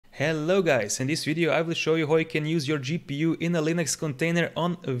Hello guys, in this video I will show you how you can use your GPU in a Linux container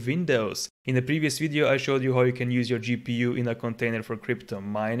on Windows. In the previous video I showed you how you can use your GPU in a container for crypto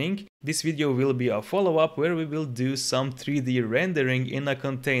mining. This video will be a follow-up where we will do some 3D rendering in a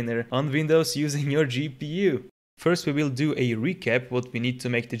container on Windows using your GPU. First we will do a recap what we need to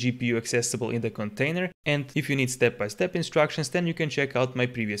make the GPU accessible in the container, and if you need step-by-step instructions then you can check out my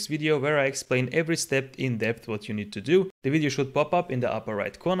previous video where I explain every step in depth what you need to do. The video should pop up in the upper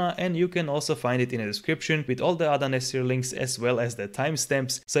right corner and you can also find it in the description with all the other necessary links as well as the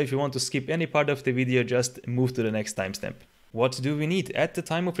timestamps, so if you want to skip any part of the video just move to the next timestamp. What do we need? At the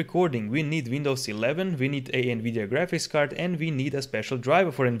time of recording we need Windows 11, we need a NVIDIA graphics card, and we need a special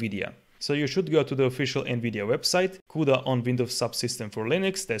driver for NVIDIA. So you should go to the official NVIDIA website, CUDA on Windows Subsystem for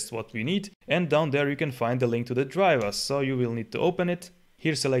Linux, that's what we need. And down there you can find the link to the driver, so you will need to open it.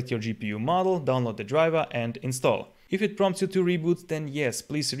 Here select your GPU model, download the driver and install. If it prompts you to reboot, then yes,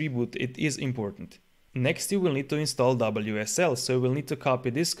 please reboot, it is important. Next you will need to install WSL, so you will need to copy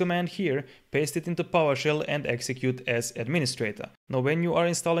this command here, paste it into PowerShell and execute as administrator. Now when you are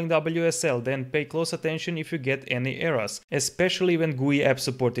installing WSL, then pay close attention if you get any errors, especially when GUI app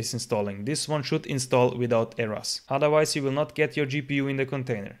support is installing. This one should install without errors, otherwise you will not get your GPU in the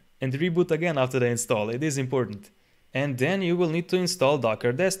container. And reboot again after the install, it is important. And then you will need to install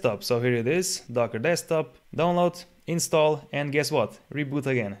Docker Desktop, so here it is, Docker Desktop, download, install, and guess what, reboot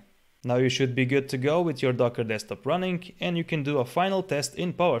again. Now you should be good to go with your Docker Desktop running, and you can do a final test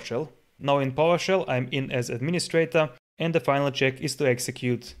in PowerShell. Now in PowerShell I'm in as administrator, and the final check is to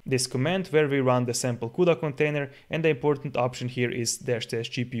execute this command where we run the sample CUDA container, and the important option here is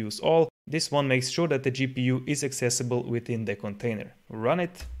 --GPUs all. This one makes sure that the GPU is accessible within the container. Run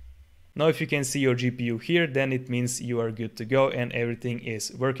it. Now if you can see your GPU here, then it means you are good to go and everything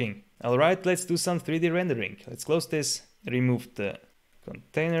is working. Alright, let's do some 3D rendering. Let's close this, remove the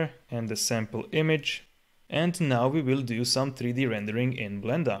container and the sample image, and now we will do some 3D rendering in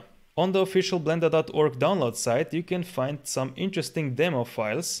Blender. On the official blender.org download site you can find some interesting demo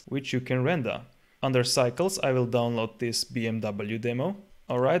files which you can render. Under cycles I will download this BMW demo.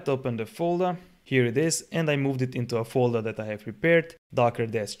 Alright, open the folder, here it is, and I moved it into a folder that I have prepared,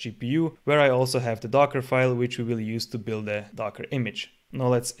 docker-gpu, where I also have the Docker file which we will use to build a Docker image. Now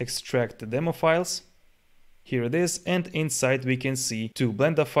let's extract the demo files. Here it is, and inside we can see two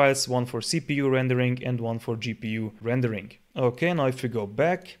Blender files, one for CPU rendering and one for GPU rendering. Okay, now if we go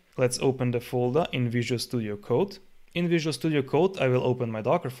back, let's open the folder in Visual Studio Code. In Visual Studio Code I will open my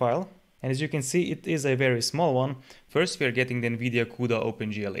Docker file, and as you can see it is a very small one. First we are getting the NVIDIA CUDA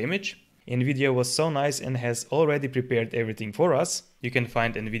OpenGL image. NVIDIA was so nice and has already prepared everything for us. You can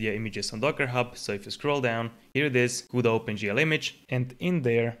find NVIDIA images on Docker Hub, so if you scroll down, here it is, CUDA OpenGL image, and in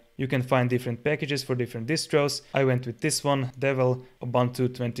there you can find different packages for different distros. I went with this one, Devel Ubuntu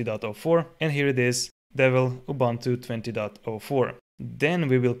 20.04, and here it is, Devel Ubuntu 20.04. Then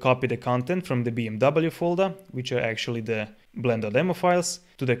we will copy the content from the BMW folder, which are actually the Blender demo files,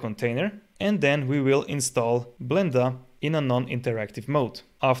 to the container, and then we will install Blender in a non-interactive mode.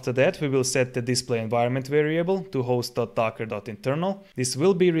 After that we will set the display environment variable to host.docker.internal. This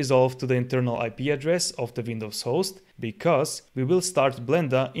will be resolved to the internal IP address of the Windows host because we will start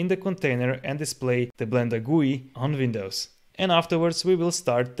Blender in the container and display the Blender GUI on Windows. And afterwards we will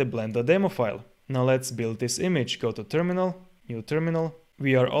start the Blender demo file. Now let's build this image. Go to terminal, new terminal.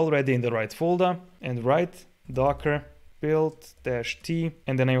 We are already in the right folder, and write docker build-t,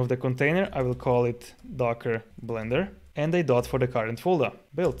 and the name of the container I will call it Docker Blender, and a dot for the current folder,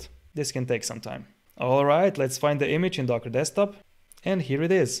 build. This can take some time. Alright, let's find the image in Docker Desktop, and here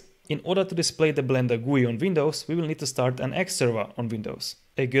it is. In order to display the Blender GUI on Windows, we will need to start an XServer on Windows.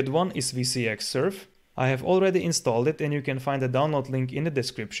 A good one is XServer. I have already installed it, and you can find the download link in the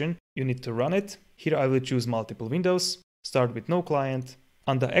description. You need to run it. Here I will choose multiple windows, start with no client.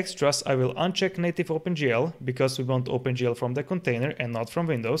 Under extras I will uncheck native OpenGL because we want OpenGL from the container and not from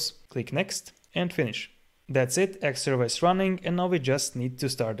Windows. Click next and finish. That's it, XServer is running, and now we just need to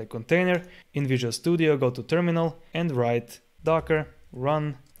start the container. In Visual Studio go to terminal and write docker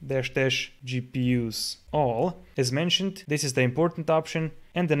run --GPUs all. As mentioned, this is the important option,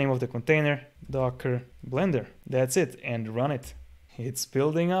 and the name of the container, Docker Blender. That's it, and run it. It's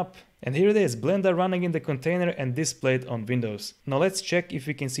building up. And here it is, Blender running in the container and displayed on Windows. Now let's check if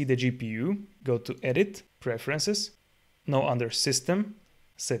we can see the GPU. Go to Edit, Preferences. Now under System,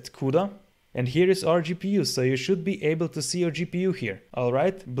 set CUDA. And here is our GPU, so you should be able to see your GPU here.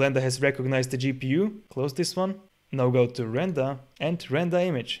 Alright, Blender has recognized the GPU. Close this one. Now go to Render and Render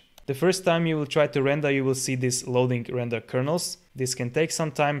Image. The first time you will try to render, you will see this loading render kernels. This can take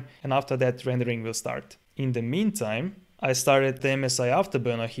some time, and after that rendering will start. In the meantime, I started the MSI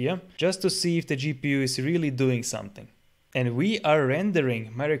Afterburner here just to see if the GPU is really doing something. And we are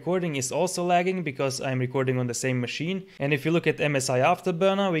rendering. My recording is also lagging because I'm recording on the same machine. And if you look at MSI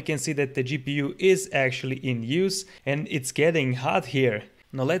Afterburner, we can see that the GPU is actually in use and it's getting hot here.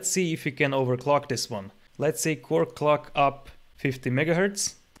 Now let's see if we can overclock this one. Let's say core clock up 50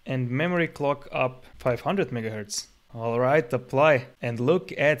 MHz and memory clock up 500 MHz. Alright, apply. And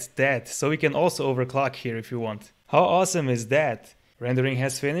look at that. So we can also overclock here if you want. How awesome is that? Rendering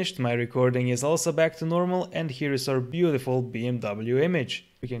has finished, my recording is also back to normal, and here is our beautiful BMW image.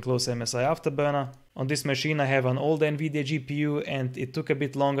 We can close MSI Afterburner. On this machine I have an old NVIDIA GPU and it took a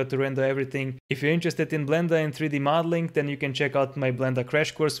bit longer to render everything. If you're interested in Blender and 3D modeling, then you can check out my Blender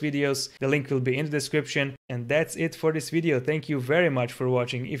crash course videos. The link will be in the description. And that's it for this video. Thank you very much for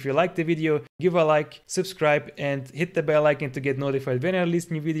watching. If you liked the video, give a like, subscribe and hit the bell icon to get notified when I release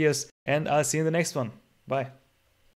new videos. And I'll see you in the next one. Bye.